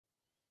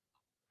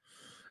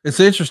It's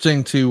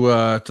interesting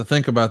to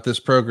think about this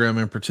program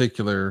in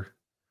particular,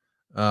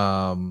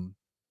 um,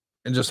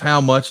 and just how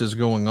much is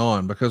going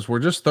on because we're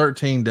just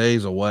 13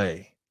 days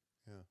away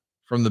Yeah.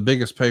 from the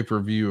biggest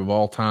pay-per-view of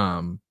all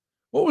time.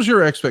 What was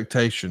your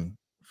expectation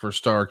for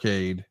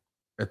Starrcade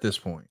at this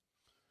point?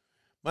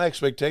 My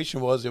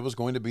expectation was it was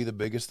going to be the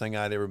biggest thing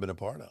I'd ever been a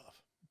part of.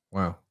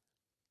 Wow.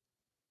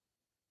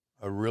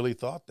 I really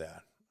thought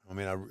that. I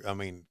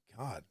mean,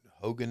 God,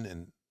 Hogan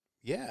and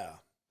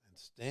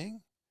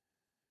Sting.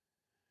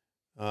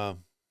 Does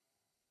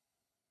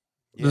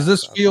Yeah,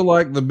 this feel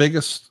like the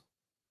biggest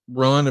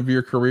run of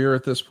your career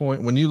at this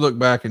point? When you look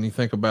back and you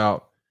think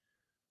about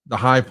the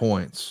high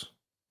points,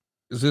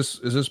 is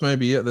this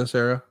maybe it, this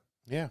era?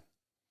 Yeah.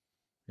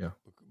 Yeah.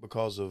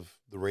 Because of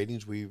the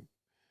ratings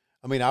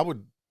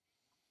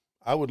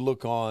I would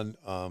look on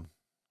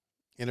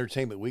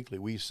Entertainment Weekly.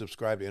 We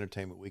subscribed to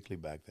Entertainment Weekly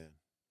back then.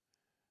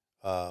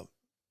 I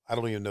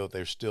don't even know if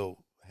they're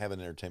still having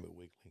Entertainment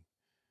Weekly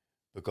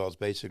because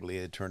basically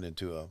it turned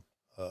into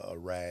a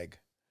rag.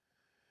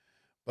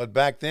 But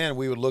back then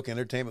we would look at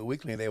Entertainment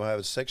Weekly and they would have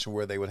a section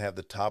where they would have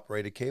the top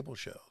rated cable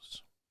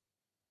shows.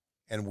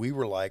 And we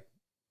were like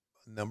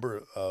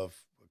a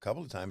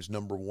couple of times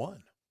number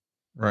one.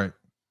 Right.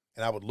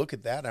 And I would look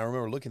at that. And I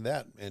remember looking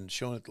at that and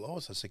showing it to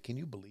Lois. I said, can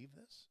you believe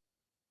this?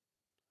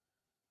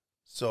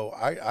 So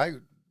I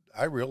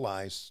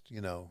realized,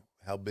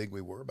 how big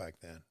we were back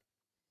then.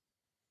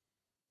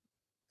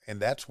 And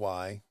that's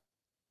why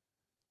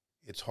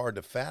it's hard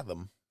to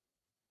fathom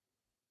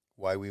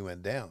why we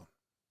went down.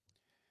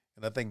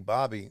 And I think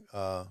Bobby,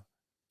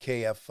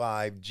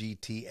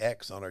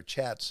 KF5GTX on our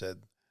chat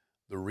said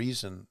the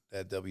reason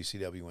that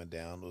WCW went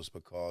down was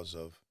because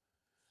of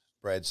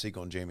Brad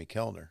Siegel and Jamie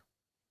Kellner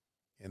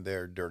and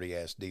their dirty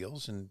ass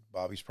deals. And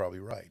Bobby's probably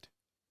right.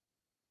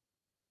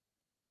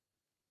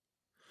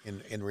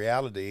 In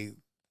reality,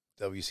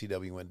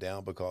 WCW went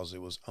down because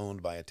it was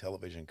owned by a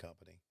television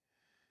company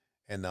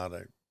and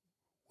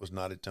was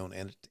not its own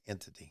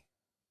entity.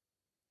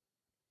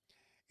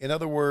 In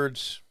other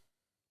words,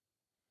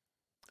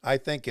 I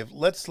think if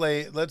let's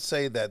say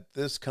that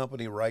this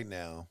company right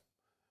now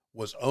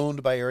was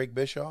owned by Eric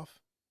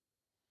Bischoff,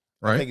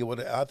 right, I think it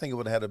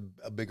would have had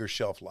a bigger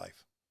shelf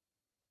life.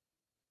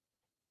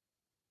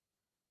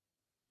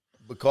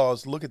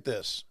 Because look at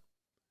this.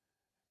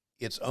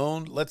 It's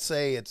owned, let's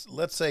say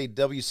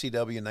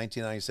WCW in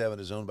 1997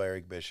 is owned by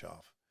Eric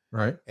Bischoff.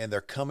 Right. And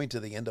they're coming to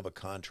the end of a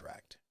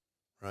contract,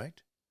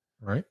 right?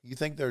 Right. You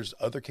think there's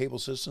other cable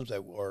systems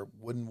that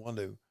wouldn't want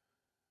to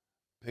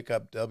pick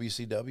up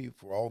WCW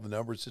for all the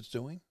numbers it's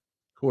doing?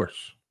 Of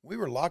course. We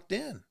were locked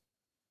in.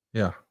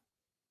 Yeah.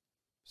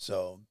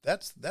 So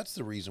that's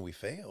the reason we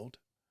failed.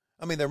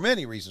 I mean, there are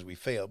many reasons we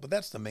failed, but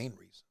that's the main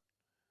reason.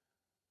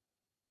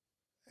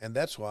 And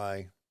that's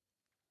why,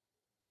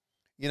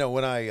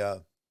 when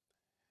I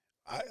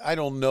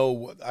don't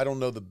know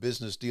the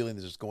business dealing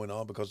that is going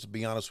on because, to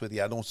be honest with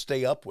you, I don't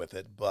stay up with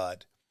it.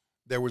 But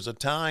there was a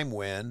time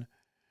when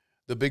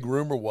the big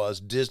rumor was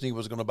Disney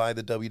was going to buy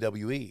the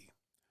WWE,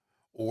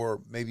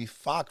 or maybe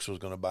Fox was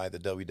going to buy the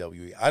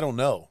WWE. I don't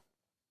know.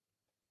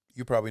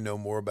 You probably know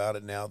more about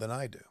it now than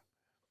I do.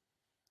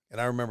 And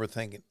I remember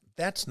thinking,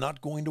 that's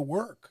not going to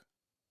work.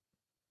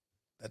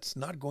 That's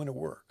not going to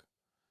work.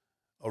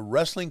 A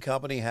wrestling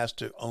company has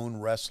to own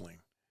wrestling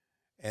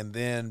and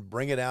then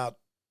bring it out.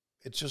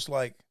 It's just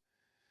like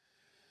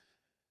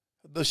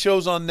the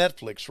shows on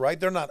Netflix, right?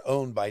 They're not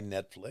owned by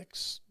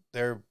Netflix.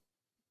 They're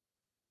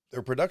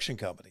production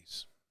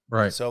companies.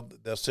 Right. So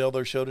they'll sell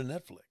their show to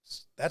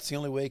Netflix. That's the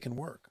only way it can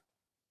work.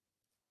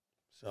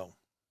 So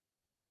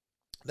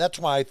that's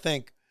why I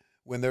think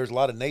when there's a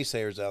lot of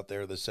naysayers out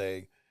there that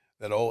say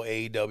that,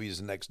 AEW is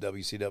the next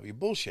WCW,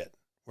 bullshit.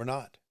 We're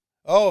not.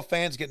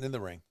 Fans getting in the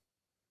ring.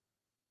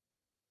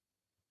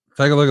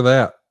 Take a look at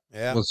that.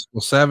 Yeah. Was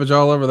Savage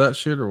all over that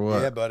shit or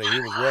what? Yeah, buddy. He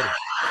was ready.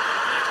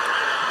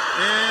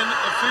 And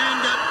a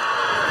fan got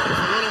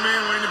a little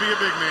man wanting to be a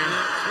big man.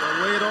 That's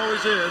the way it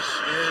always is.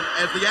 And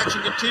as the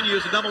action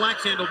continues, a double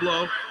axe handle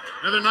blow.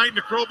 Another night in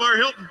the Crowbar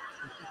Hilton.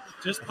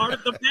 Just part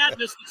of the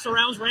madness that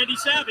surrounds Randy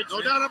Savage.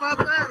 No doubt about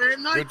that.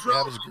 And Nitro.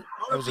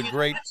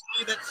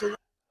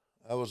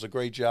 That was a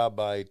great job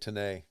by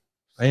Tenay.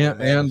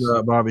 And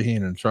Bobby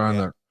Heenan trying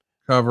to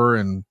cover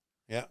and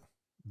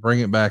bring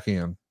it back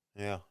in.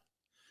 Yeah.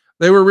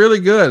 They were really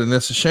good, and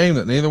it's a shame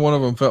that neither one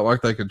of them felt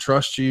like they could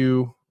trust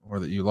you or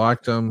that you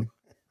liked them.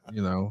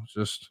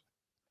 Just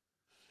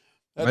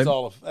that's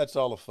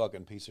all a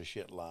fucking piece of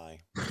shit lie.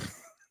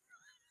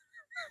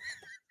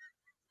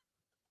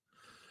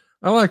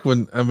 I like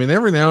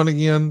every now and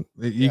again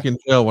you can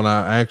tell when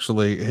I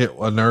actually hit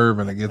a nerve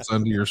and it gets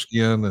under your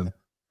skin. And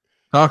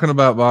talking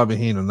about Bobby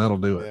Heenan, that'll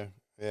do it.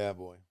 Yeah,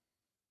 boy.